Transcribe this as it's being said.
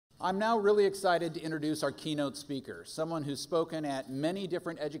I'm now really excited to introduce our keynote speaker, someone who's spoken at many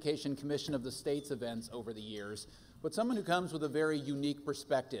different Education Commission of the States events over the years, but someone who comes with a very unique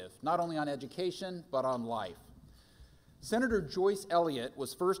perspective, not only on education, but on life. Senator Joyce Elliott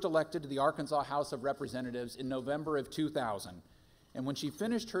was first elected to the Arkansas House of Representatives in November of 2000, and when she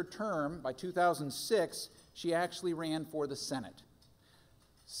finished her term by 2006, she actually ran for the Senate.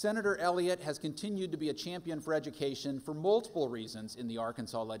 Senator Elliott has continued to be a champion for education for multiple reasons in the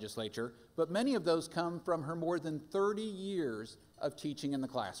Arkansas legislature, but many of those come from her more than 30 years of teaching in the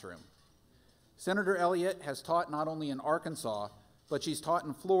classroom. Senator Elliott has taught not only in Arkansas, but she's taught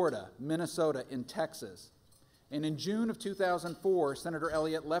in Florida, Minnesota, and Texas. And in June of 2004, Senator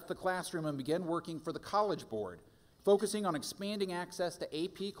Elliott left the classroom and began working for the College Board, focusing on expanding access to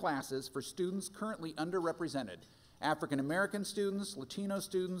AP classes for students currently underrepresented: African American students, Latino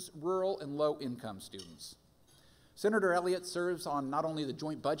students, rural and low-income students. Senator Elliott serves on not only the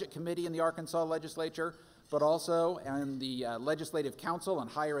Joint Budget Committee in the Arkansas legislature, but also on the Legislative Council on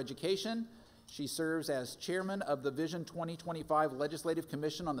Higher Education. She serves as chairman of the Vision 2025 Legislative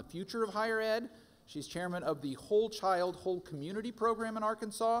Commission on the Future of Higher Ed. She's chairman of the Whole Child, Whole Community program in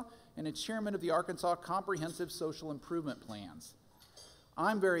Arkansas, and is chairman of the Arkansas Comprehensive Social Improvement Plans.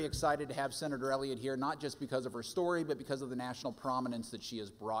 I'm very excited to have Senator Elliott here, not just because of her story, but because of the national prominence that she has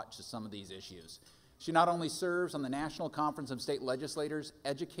brought to some of these issues. She not only serves on the National Conference of State Legislators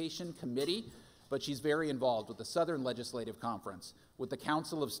Education Committee, but she's very involved with the Southern Legislative Conference, with the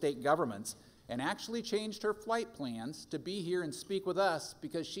Council of State Governments, and actually changed her flight plans to be here and speak with us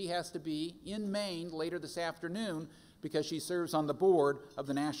because she has to be in Maine later this afternoon because she serves on the board of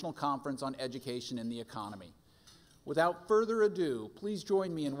the National Conference on Education and the Economy. Without further ado, please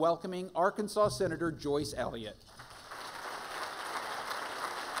join me in welcoming Arkansas Senator Joyce Elliott.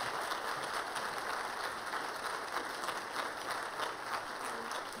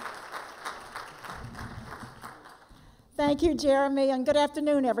 Thank you, Jeremy, and good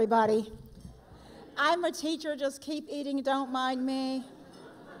afternoon, everybody. I'm a teacher, just keep eating, don't mind me.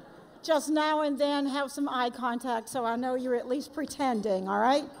 Just now and then have some eye contact so I know you're at least pretending, all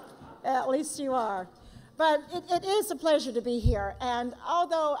right? At least you are. But it is a pleasure to be here, and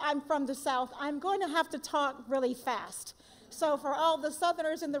although I'm from the South, I'm going to have to talk really fast. So for all the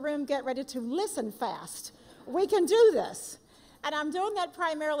Southerners in the room, get ready to listen fast. We can do this. And I'm doing that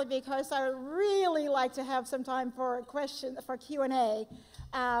primarily because I really like to have some time for Q&A,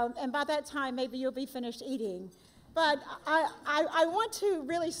 and by that time, maybe you'll be finished eating. But I want to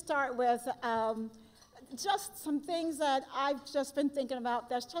really start with just some things that I've just been thinking about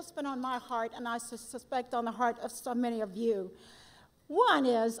that's just been on my heart, and I suspect on the heart of so many of you. One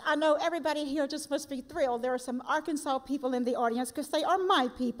is, I know everybody here just must be thrilled. There are some Arkansas people in the audience because they are my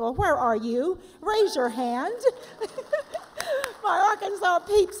people. Where are you? Raise your hand. My Arkansas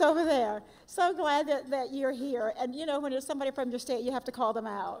peeps over there. So glad that you're here. And you know, when there's somebody from your state, you have to call them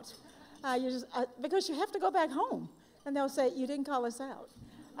out. Because you have to go back home, and they'll say, you didn't call us out.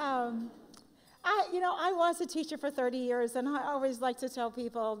 I was a teacher for 30 years, and I always like to tell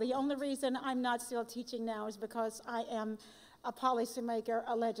people the only reason I'm not still teaching now is because I am a policymaker,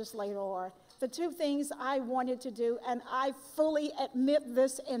 a legislator. The two things I wanted to do, and I fully admit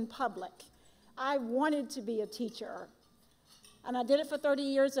this in public, I wanted to be a teacher, and I did it for 30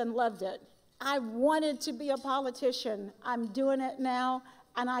 years and loved it. I wanted to be a politician. I'm doing it now,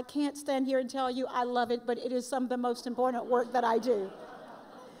 and I can't stand here and tell you I love it, but it is some of the most important work that I do.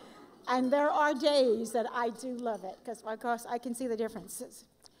 And there are days that I do love it, because of course I can see the differences.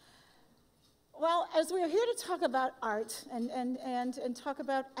 Well, as we're here to talk about art and talk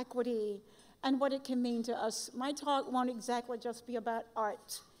about equity and what it can mean to us, my talk won't exactly just be about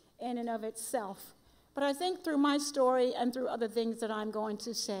art in and of itself. But I think through my story and through other things that I'm going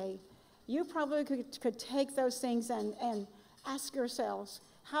to say, you probably could take those things and ask yourselves,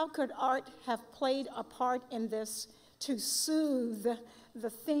 how could art have played a part in this to soothe the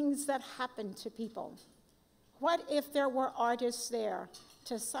things that happen to people? What if there were artists there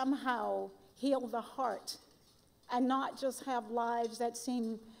to somehow heal the heart and not just have lives that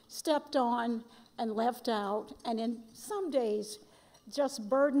seem stepped on and left out, and in some days just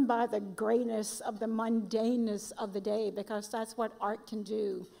burdened by the grayness of the mundaneness of the day, because that's what art can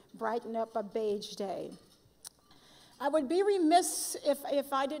do, brighten up a beige day. I would be remiss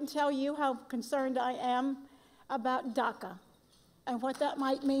if I didn't tell you how concerned I am about DACA and what that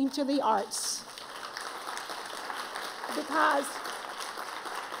might mean to the arts. Because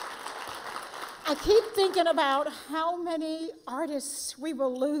I keep thinking about how many artists we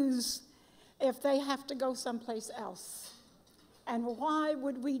will lose if they have to go someplace else. And why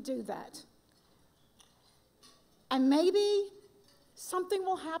would we do that? And maybe something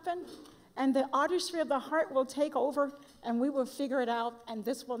will happen, and the artistry of the heart will take over, and we will figure it out, and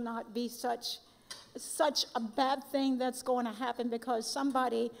this will not be such a bad thing that's going to happen because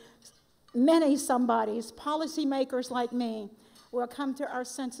many somebodies, policymakers like me, will come to our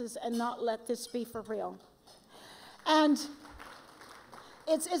senses and not let this be for real. And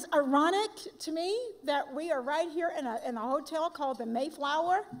it's ironic to me that we are right here in a hotel called the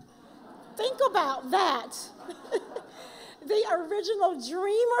Mayflower. Think about that. The original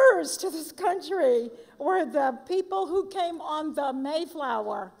dreamers to this country were the people who came on the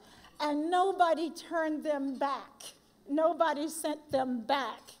Mayflower, and nobody turned them back. Nobody sent them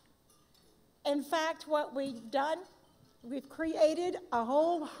back. In fact, what we've done, we've created a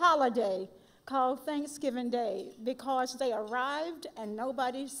whole holiday called Thanksgiving Day because they arrived and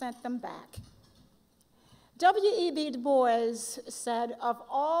nobody sent them back. W.E.B. Du Bois said, of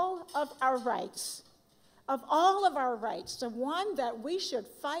all of our rights, the one that we should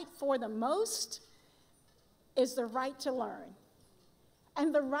fight for the most is the right to learn.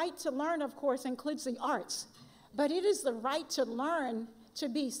 And the right to learn, of course, includes the arts. But it is the right to learn to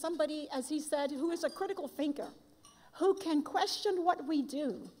be somebody, as he said, who is a critical thinker, who can question what we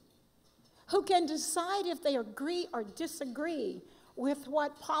do, who can decide if they agree or disagree with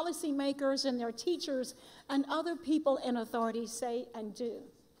what policymakers and their teachers and other people in authority say and do.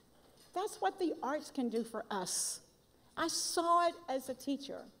 That's what the arts can do for us. I saw it as a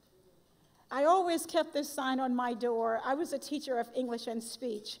teacher. I always kept this sign on my door. I was a teacher of English and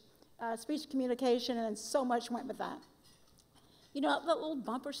speech communication, and so much went with that. You know, the little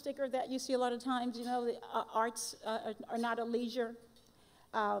bumper sticker that you see a lot of times, you know, the arts are not a leisure.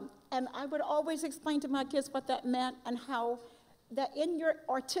 And I would always explain to my kids what that meant and how that in your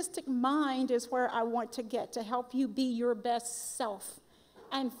artistic mind is where I want to get, to help you be your best self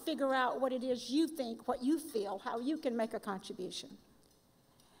and figure out what it is you think, what you feel, how you can make a contribution.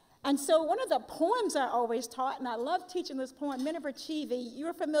 And so one of the poems I always taught, and I love teaching this poem, Miniver-Cheevy.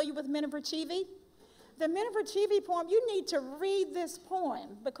 You're familiar with Miniver-Cheevy? The Miniver-Cheevy poem, you need to read this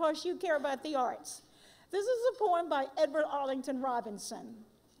poem because you care about the arts. This is a poem by Edward Arlington Robinson.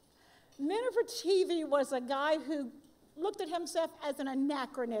 Miniver-Cheevy was a guy who looked at himself as an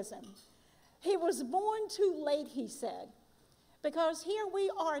anachronism. He was born too late, he said, because here we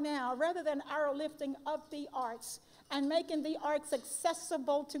are now, rather than our lifting up the arts and making the arts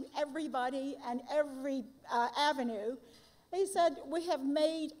accessible to everybody and every avenue, he said, we have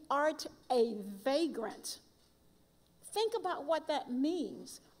made art a vagrant. Think about what that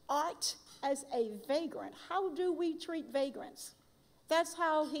means, art as a vagrant. How do we treat vagrants? That's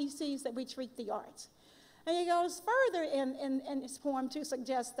how he sees that we treat the arts. And he goes further in his poem to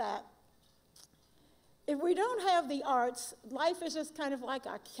suggest that if we don't have the arts, life is just kind of like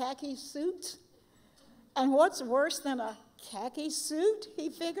a khaki suit. And what's worse than a khaki suit, he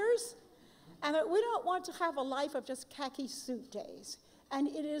figures? And that we don't want to have a life of just khaki suit days. And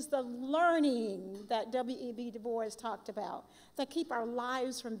it is the learning that W.E.B. Du Bois talked about that keep our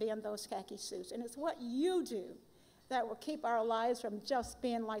lives from being those khaki suits. And it's what you do that will keep our lives from just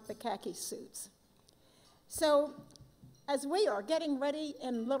being like the khaki suits. So as we are getting ready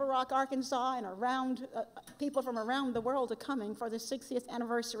in Little Rock, Arkansas, and around people from around the world are coming for the 60th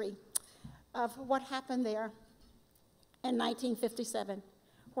anniversary of what happened there in 1957,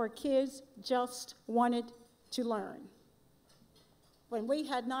 where kids just wanted to learn. When we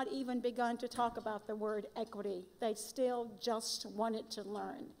had not even begun to talk about the word equity, they still just wanted to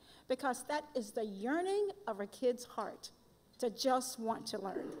learn, because that is the yearning of a kid's heart, to just want to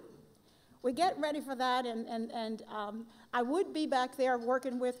learn. We get ready for that, and I would be back there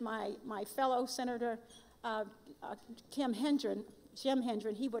working with my fellow Senator Jim Hendren.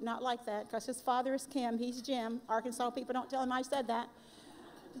 He would not like that because his father is Kim, he's Jim. Arkansas people don't tell him I said that.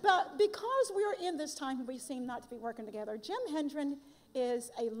 But because we're in this time, we seem not to be working together. Jim Hendren is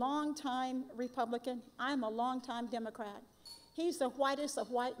a longtime Republican. I'm a longtime Democrat. He's the whitest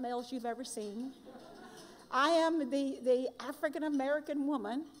of white males you've ever seen. I am the African-American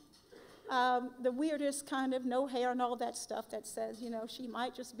woman, the weirdest kind of no hair and all that stuff that says, you know, she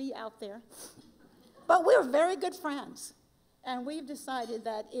might just be out there. But we're very good friends. And we've decided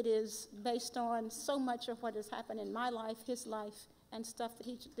that it is based on so much of what has happened in my life, his life, and stuff that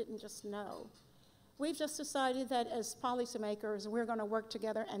he didn't just know. We've just decided that as policymakers, we're going to work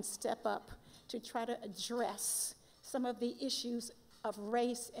together and step up to try to address some of the issues of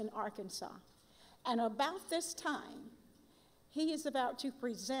race in Arkansas. And about this time, he is about to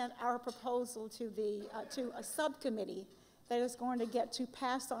present our proposal to a subcommittee that is going to get to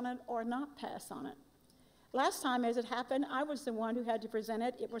pass on it or not pass on it. Last time, as it happened, I was the one who had to present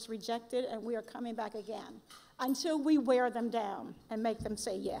it. It was rejected, and we are coming back again. until we wear them down and make them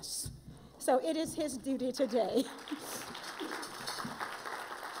say yes. So it is his duty today.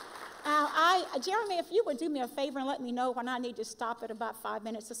 Jeremy, if you would do me a favor and let me know when I need to stop at about 5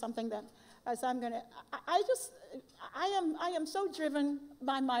 minutes or something, that as I'm going to, I am so driven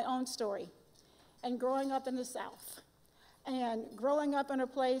by my own story and growing up in the South and growing up in a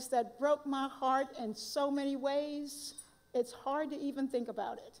place that broke my heart in so many ways, it's hard to even think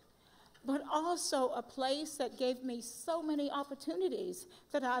about it. But also a place that gave me so many opportunities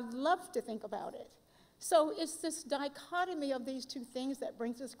that I love to think about it. So it's this dichotomy of these two things that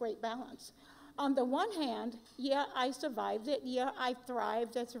brings this great balance. On the one hand, yeah, I survived it. Yeah, I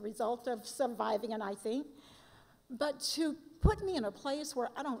thrived as a result of surviving it, I think. But to put me in a place where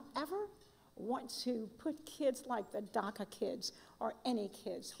I don't ever want to put kids like the DACA kids or any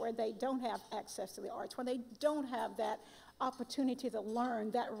kids where they don't have access to the arts, where they don't have that opportunity to learn,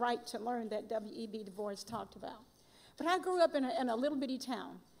 that right to learn that W.E.B. Du Bois talked about. But I grew up in a little bitty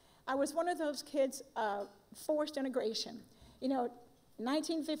town. I was one of those kids, forced integration. You know,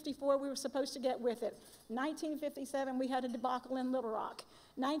 1954, we were supposed to get with it. 1957, we had a debacle in Little Rock.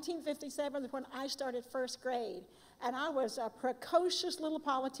 1957 is when I started first grade, and I was a precocious little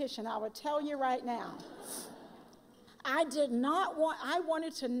politician, I would tell you right now. I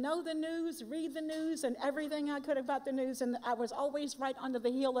wanted to know the news, read the news, and everything I could about the news, and I was always right under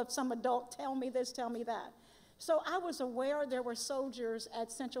the heel of some adult, tell me this, tell me that. So I was aware there were soldiers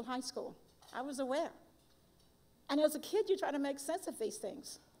at Central High School. I was aware. And as a kid, you try to make sense of these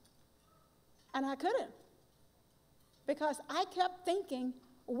things. And I couldn't. Because I kept thinking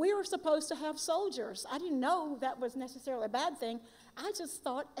we were supposed to have soldiers. I didn't know that was necessarily a bad thing. I just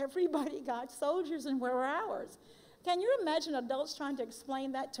thought everybody got soldiers and where were ours? Can you imagine adults trying to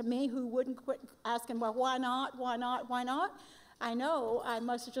explain that to me who wouldn't quit asking, well, why not, why not, why not? I know I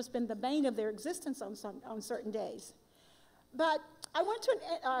must have just been the bane of their existence on certain days. But I went to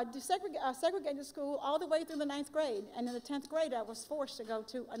a segregated school all the way through the 9th grade, and in the 10th grade, I was forced to go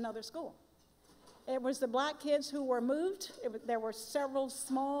to another school. It was the black kids who were moved. There were several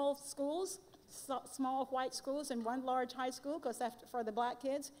small schools, small white schools, and one large high school for the black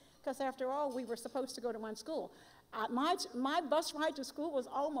kids, because after all, we were supposed to go to one school. My bus ride to school was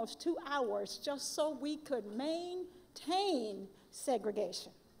almost 2 hours just so we could maintain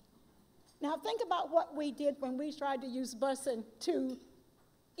segregation. Now think about what we did when we tried to use busing to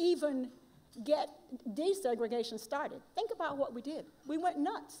even get desegregation started. Think about what we did. We went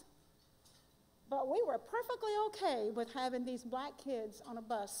nuts. But we were perfectly okay with having these black kids on a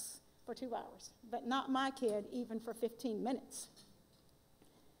bus for 2 hours, but not my kid even for 15 minutes.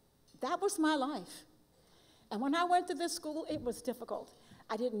 That was my life. And when I went to this school, it was difficult.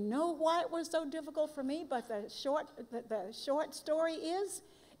 I didn't know why it was so difficult for me, but the short story is,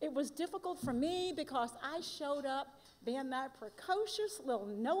 it was difficult for me because I showed up being that precocious little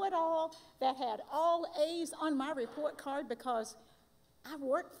know-it-all that had all A's on my report card because I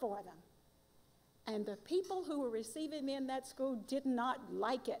worked for them. And the people who were receiving me in that school did not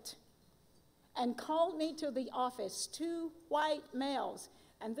like it and called me to the office, 2 white males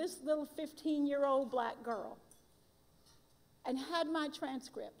and this little 15-year-old black girl, and had my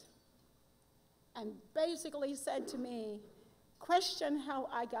transcript and basically said to me, question how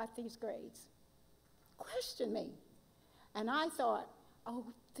I got these grades. Question me. And I thought, oh,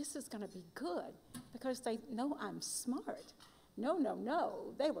 this is going to be good because they know I'm smart. No, no,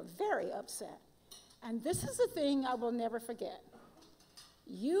 no. They were very upset. And this is the thing I will never forget.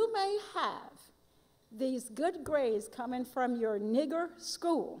 You may have these good grades coming from your nigger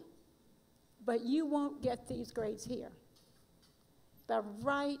school, but you won't get these grades here. The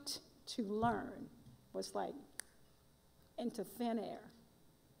right to learn was like into thin air.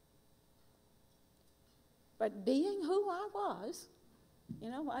 But being who I was,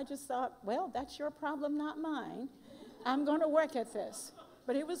 I just thought, well, that's your problem, not mine. I'm going to work at this.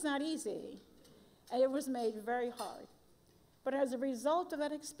 But it was not easy. And it was made very hard. But as a result of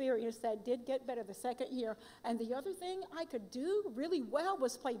that experience, that did get better the second year. And the other thing I could do really well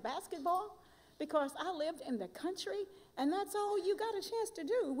was play basketball because I lived in the country, and that's all you got a chance to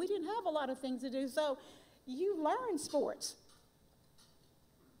do. We didn't have a lot of things to do, so you learn sports.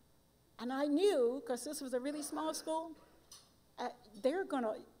 And I knew, because this was a really small school,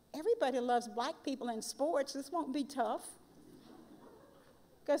 everybody loves black people in sports. This won't be tough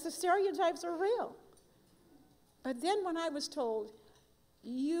because the stereotypes are real. But then when I was told,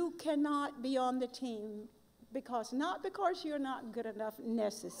 you cannot be on the team not because you're not good enough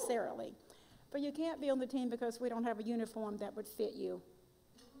necessarily, but you can't be on the team because we don't have a uniform that would fit you.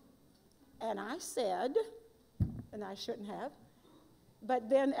 And I said, and I shouldn't have, but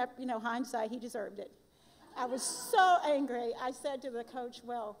then, hindsight, he deserved it. I was so angry. I said to the coach,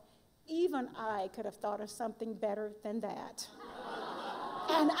 well, even I could have thought of something better than that.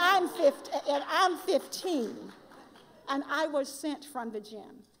 And I'm 15. And I was sent from the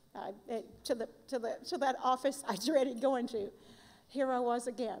gym to that office I dreaded going to. Here I was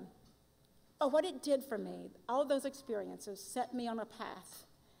again. But what it did for me, all those experiences set me on a path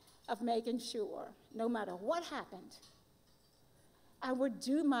of making sure, no matter what happened, I would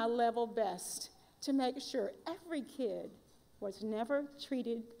do my level best to make sure every kid was never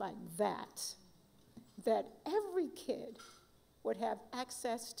treated like that every kid would have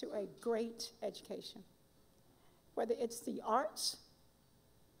access to a great education, whether it's the arts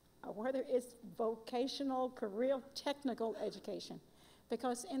or whether it's vocational, career, technical education.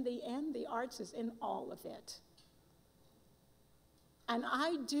 Because in the end, the arts is in all of it. And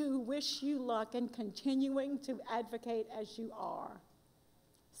I do wish you luck in continuing to advocate as you are,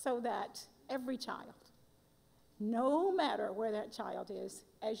 so that every child, no matter where that child is,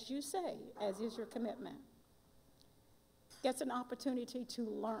 as you say, as is your commitment, gets an opportunity to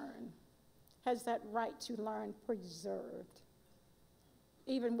learn, has that right to learn preserved,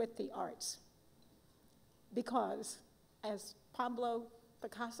 even with the arts. Because, as Pablo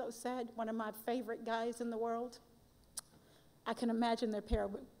Picasso said, one of my favorite guys in the world, I can imagine the pair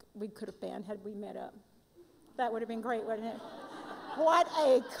we could have been had we met up. That would have been great, wouldn't it? What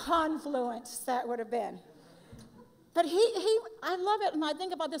a confluence that would have been. But I love it, and I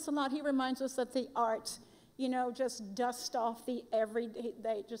think about this a lot. He reminds us that the arts, just dust off the everyday,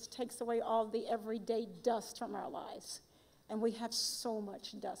 it just takes away all the everyday dust from our lives. And we have so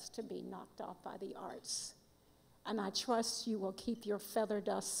much dust to be knocked off by the arts. And I trust you will keep your feather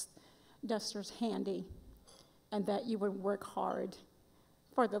dusters handy, and that you would work hard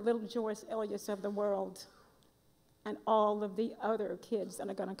for the little Joyce Elliots of the world and all of the other kids that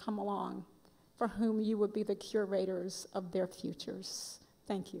are going to come along, for whom you would be the curators of their futures.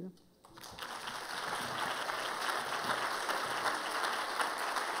 Thank you.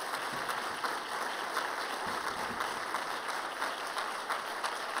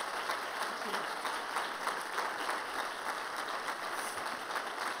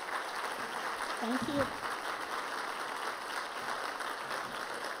 Thank you.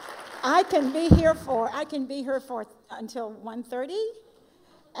 I can be here for until 1:30,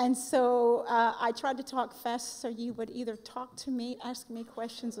 and so I tried to talk fast so you would either talk to me, ask me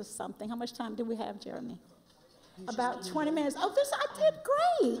questions or something. How much time do we have, Jeremy? About 20 minutes. Oh, I did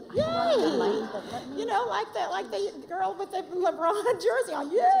great. Yay. Like the girl with the LeBron jersey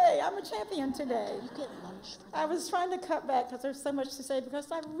on. Yay, I'm a champion today. You get lunch. I was trying to cut back because there's so much to say,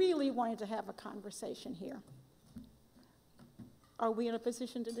 because I really wanted to have a conversation here. Are we in a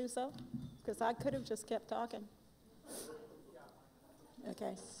position to do so? Because I could have just kept talking.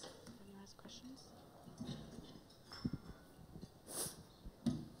 Okay. Any last questions?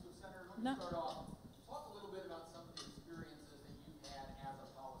 So, Senator, let me start off. Talk a little bit about some of the experiences that you've had as a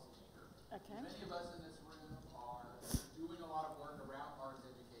policymaker. Okay. Many of us in this room are doing a lot of work around arts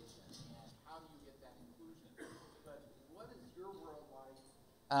education, and how do you get that inclusion? But what is your world like?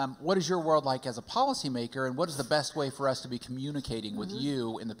 What is your world like as a policymaker, and what is the best way for us to be communicating with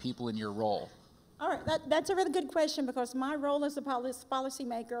you and the people in your role? All right, that's a really good question, because my role as a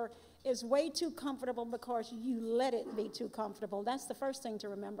policymaker is way too comfortable because you let it be too comfortable. That's the first thing to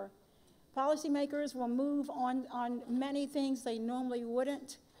remember. Policymakers will move on many things they normally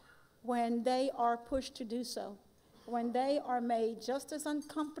wouldn't when they are pushed to do so, when they are made just as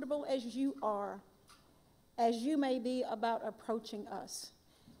uncomfortable as you may be about approaching us.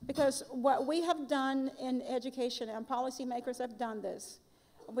 Because what we have done in education, and policymakers have done this,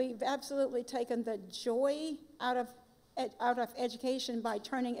 we've absolutely taken the joy out of education by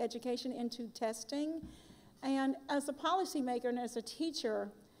turning education into testing. And as a policymaker and as a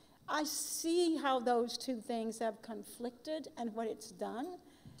teacher, I see how those two things have conflicted and what it's done.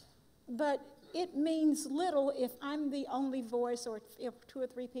 But it means little if I'm the only voice, or if two or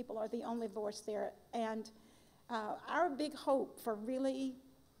three people are the only voice there. And our big hope for really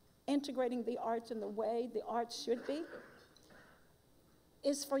integrating the arts in the way the arts should be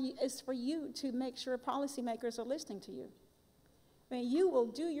is for you to make sure policymakers are listening to you. I mean, you will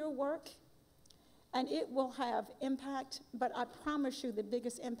do your work, and it will have impact, but I promise you the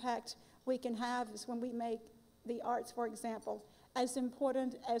biggest impact we can have is when we make the arts, for example, as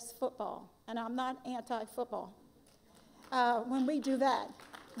important as football. And I'm not anti-football. When we do that,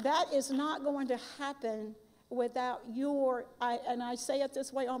 that is not going to happen without and I say it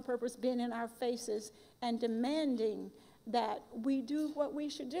this way on purpose, being in our faces and demanding that we do what we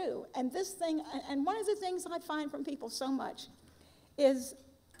should do. And this thing, and one of the things I find from people so much is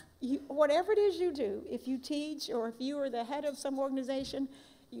whatever it is you do, if you teach or if you are the head of some organization,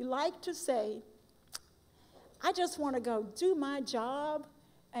 you like to say, I just want to go do my job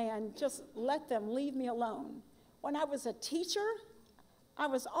and just let them leave me alone. When I was a teacher, I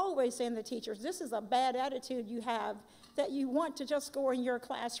was always saying to teachers, this is a bad attitude you have, that you want to just go in your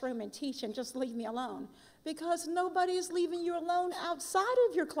classroom and teach and just leave me alone. Because nobody is leaving you alone outside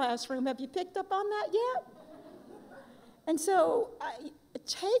of your classroom. Have you picked up on that yet? And so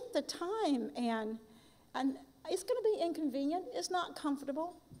take the time, and it's going to be inconvenient. It's not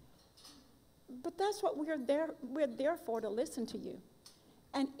comfortable. But that's what we're there for, to listen to you.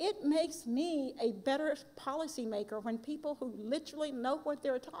 And it makes me a better policymaker when people who literally know what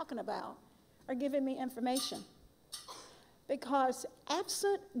they're talking about are giving me information. Because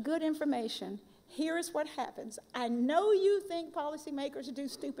absent good information, here's what happens. I know you think policymakers do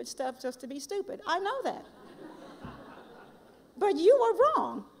stupid stuff just to be stupid. I know that. But you are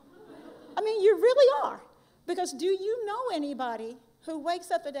wrong. I mean, you really are. Because do you know anybody who wakes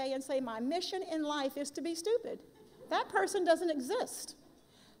up today and say, my mission in life is to be stupid? That person doesn't exist.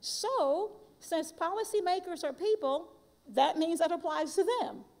 So, since policymakers are people, that means that applies to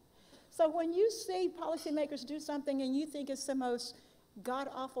them. So when you see policymakers do something and you think it's the most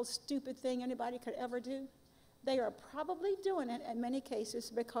god-awful, stupid thing anybody could ever do, they are probably doing it in many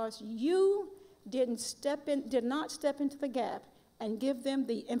cases because you did not step into the gap and give them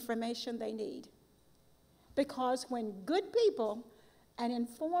the information they need. Because when good people and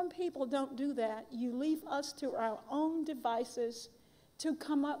informed people don't do that, you leave us to our own devices to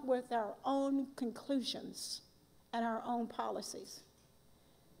come up with our own conclusions and our own policies.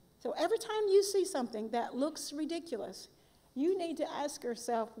 So every time you see something that looks ridiculous, you need to ask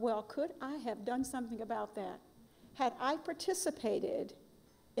yourself, well, could I have done something about that? Had I participated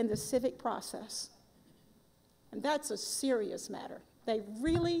in the civic process? And that's a serious matter. They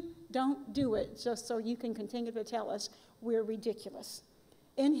really don't do it just so you can continue to tell us we're ridiculous.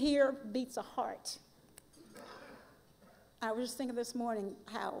 In here beats a heart. I was just thinking this morning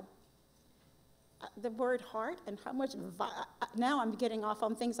how the word heart and how much, now I'm getting off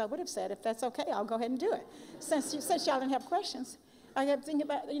on things I would have said. If that's okay, I'll go ahead and do it. Since y'all didn't have questions, I kept thinking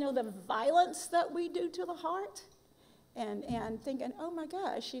about, the violence that we do to the heart and thinking, oh my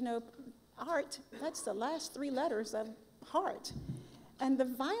gosh, heart, that's the last three letters of heart. And the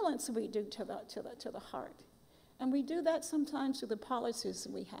violence we do to the heart. And we do that sometimes through the policies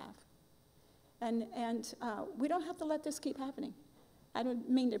we have. And we don't have to let this keep happening. I don't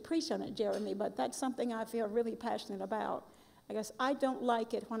mean to preach on it, Jeremy, but that's something I feel really passionate about. I guess I don't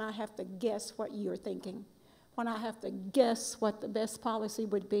like it when I have to guess what you're thinking, when I have to guess what the best policy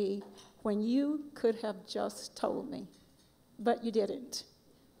would be, when you could have just told me, but you didn't.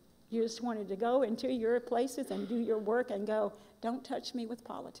 You just wanted to go into your places and do your work and go, don't touch me with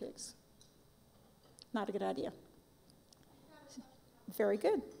politics. Not a good idea. Very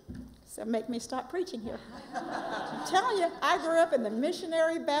good. So make me stop preaching here. I'm telling you, I grew up in the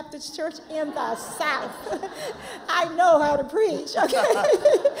Missionary Baptist Church in the South. I know how to preach, okay?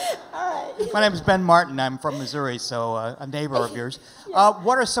 All right. My name is Ben Martin. I'm from Missouri, so a neighbor of yours. Yeah.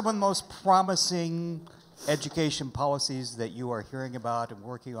 What are some of the most promising education policies that you are hearing about and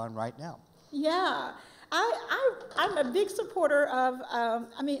working on right now? Yeah. I'm a big supporter of,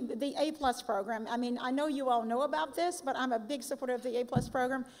 the A+ program. I know you all know about this, but I'm a big supporter of the A+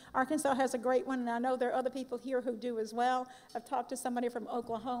 program. Arkansas has a great one, and I know there are other people here who do as well. I've talked to somebody from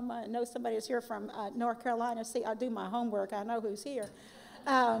Oklahoma, and know somebody is here from North Carolina. See, I do my homework. I know who's here.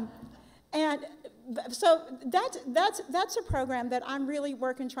 And so that's a program that I'm really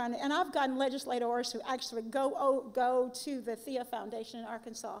working and I've gotten legislators who actually go to the Thea Foundation in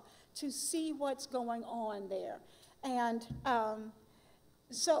Arkansas to see what's going on there. And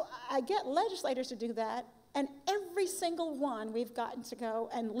so I get legislators to do that, and every single one we've gotten to go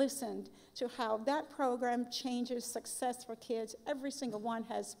and listened to how that program changes success for kids. Every single one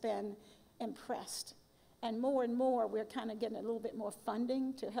has been impressed. And more, we're kind of getting a little bit more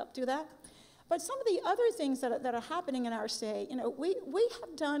funding to help do that. But some of the other things that are happening in our state, we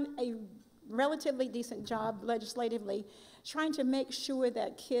have done a relatively decent job legislatively trying to make sure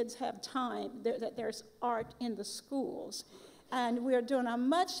that kids have time, that there's art in the schools. And we're doing a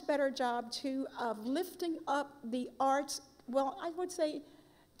much better job, too, of lifting up the arts, well, I would say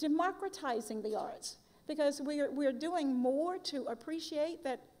democratizing the arts, because we're doing more to appreciate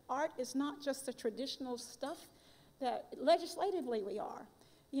that art is not just the traditional stuff that legislatively we are.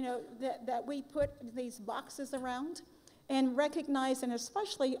 That we put these boxes around and recognize, and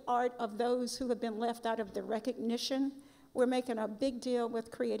especially art of those who have been left out of the recognition We're making a big deal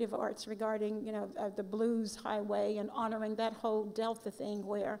with creative arts regarding, the Blues Highway and honoring that whole Delta thing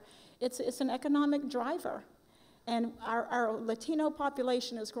where it's an economic driver. And our Latino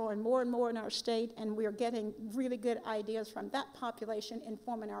population is growing more and more in our state, and we're getting really good ideas from that population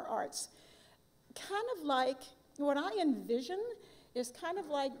informing our arts. Kind of like, what I envision is kind of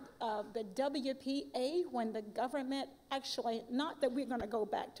like the WPA when the government actually, not that we're going to go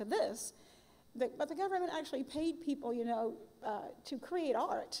back to this, but the government actually paid people, to create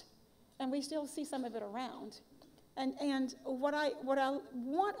art, and we still see some of it around. And what I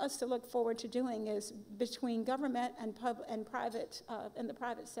want us to look forward to doing is, between government and private and the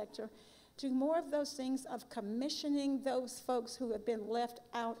private sector, do more of those things of commissioning those folks who have been left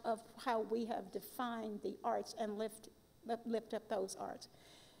out of how we have defined the arts and lift up those arts.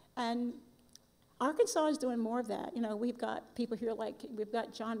 And Arkansas is doing more of that. We've got people here we've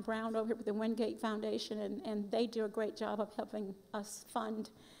got John Brown over here with the Wingate Foundation, and they do a great job of helping us fund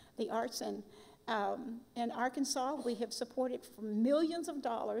the arts. And in Arkansas, we have supported for millions of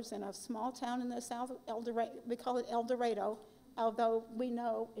dollars in a small town in the south, we call it El Dorado, although we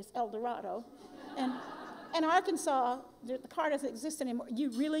know it's El Dorado. And in Arkansas, the car doesn't exist anymore. You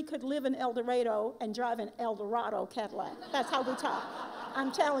really could live in El Dorado and drive an El Dorado Cadillac. That's how we talk.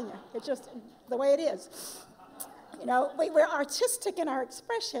 I'm telling you, it's just the way it is. We're artistic in our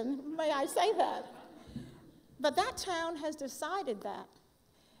expression, may I say that. But that town has decided that.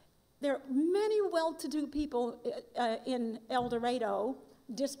 There are many well-to-do people in El Dorado,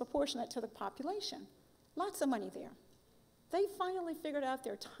 disproportionate to the population. Lots of money there. They finally figured out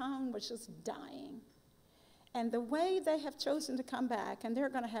their town was just dying. And the way they have chosen to come back, and they're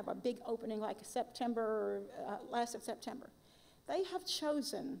going to have a big opening like last of September, they have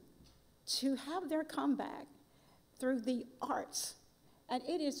chosen to have their comeback through the arts. And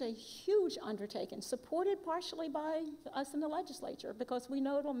it is a huge undertaking, supported partially by us in the legislature, because we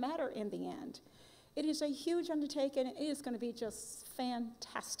know it'll matter in the end. It is a huge undertaking, and it is going to be just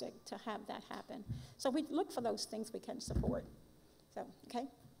fantastic to have that happen. So we look for those things we can support. So, okay?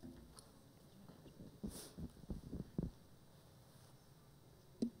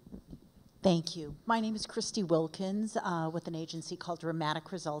 Thank you. My name is Christy Wilkins with an agency called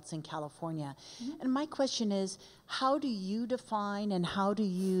Dramatic Results in California. Mm-hmm. And my question is, how do you define and how do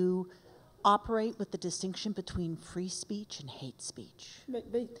you operate with the distinction between free speech and hate speech?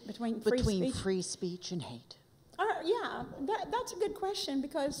 Between free speech and hate. Yeah, that's a good question,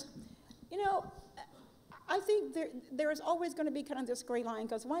 because, I think there is always going to be kind of this gray line,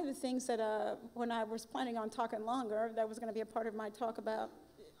 because one of the things that when I was planning on talking longer, that was going to be a part of my talk about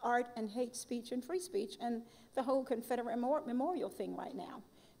art and hate speech and free speech and the whole Confederate memorial thing right now,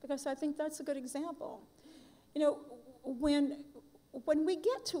 because I think that's a good example. When we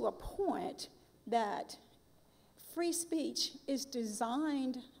get to a point that free speech is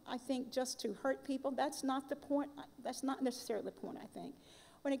designed, I think, just to hurt people, that's not the point. That's not necessarily the point, I think.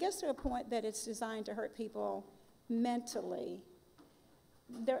 When it gets to a point that it's designed to hurt people mentally,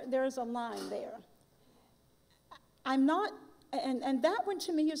 there's a line there. I'm not. And that one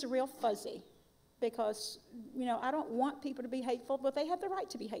to me is real fuzzy, because, I don't want people to be hateful, but they have the right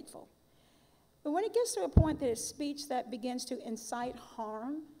to be hateful. But when it gets to a point that it's speech that begins to incite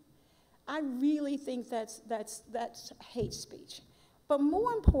harm, I really think that's hate speech. But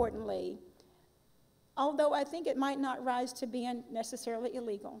more importantly, although I think it might not rise to being necessarily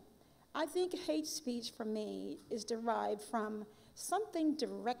illegal, I think hate speech for me is derived from something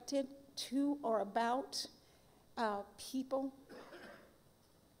directed to or about people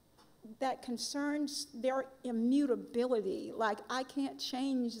that concerns their immutability. Like, I can't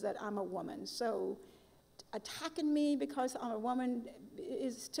change that I'm a woman, so attacking me because I'm a woman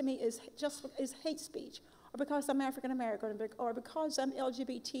to me is hate speech, or because I'm African American, or because I'm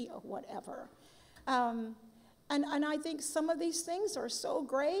LGBT or whatever. And I think some of these things are so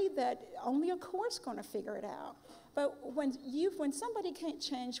gray that only a court's going to figure it out. But when somebody can't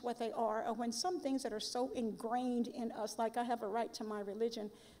change what they are, or when some things that are so ingrained in us, like I have a right to my religion,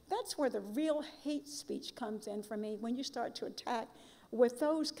 that's where the real hate speech comes in for me, when you start to attack with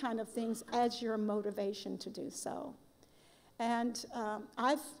those kind of things as your motivation to do so. And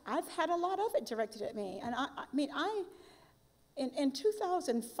I've had a lot of it directed at me. And in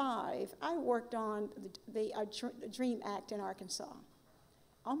 2005, I worked on the DREAM Act in Arkansas.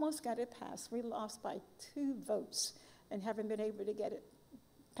 Almost got it passed. We lost by 2 votes and haven't been able to get it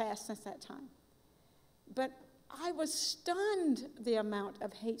passed since that time. But I was stunned the amount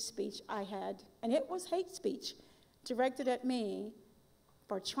of hate speech I had, and it was hate speech directed at me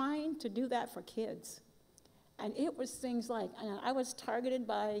for trying to do that for kids. And it was things like, I was targeted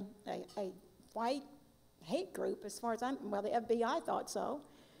by a white hate group as far as well, the FBI thought so.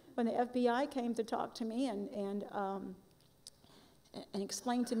 When the FBI came to talk to me and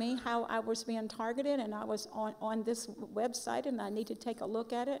explained to me how I was being targeted and I was on this website and I need to take a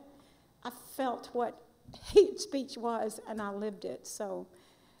look at it, I felt what hate speech was and I lived it. So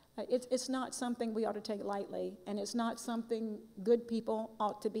it's not something we ought to take lightly, and it's not something good people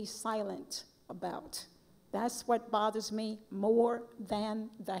ought to be silent about. That's what bothers me more than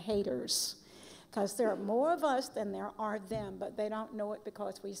the haters, because there are more of us than there are them, but they don't know it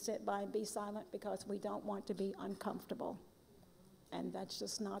because we sit by and be silent because we don't want to be uncomfortable. And that's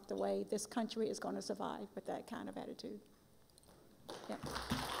just not the way this country is going to survive with that kind of attitude. Yeah. Is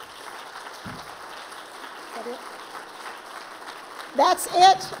that it? That's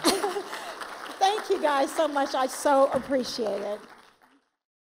it. Thank you guys so much. I so appreciate it.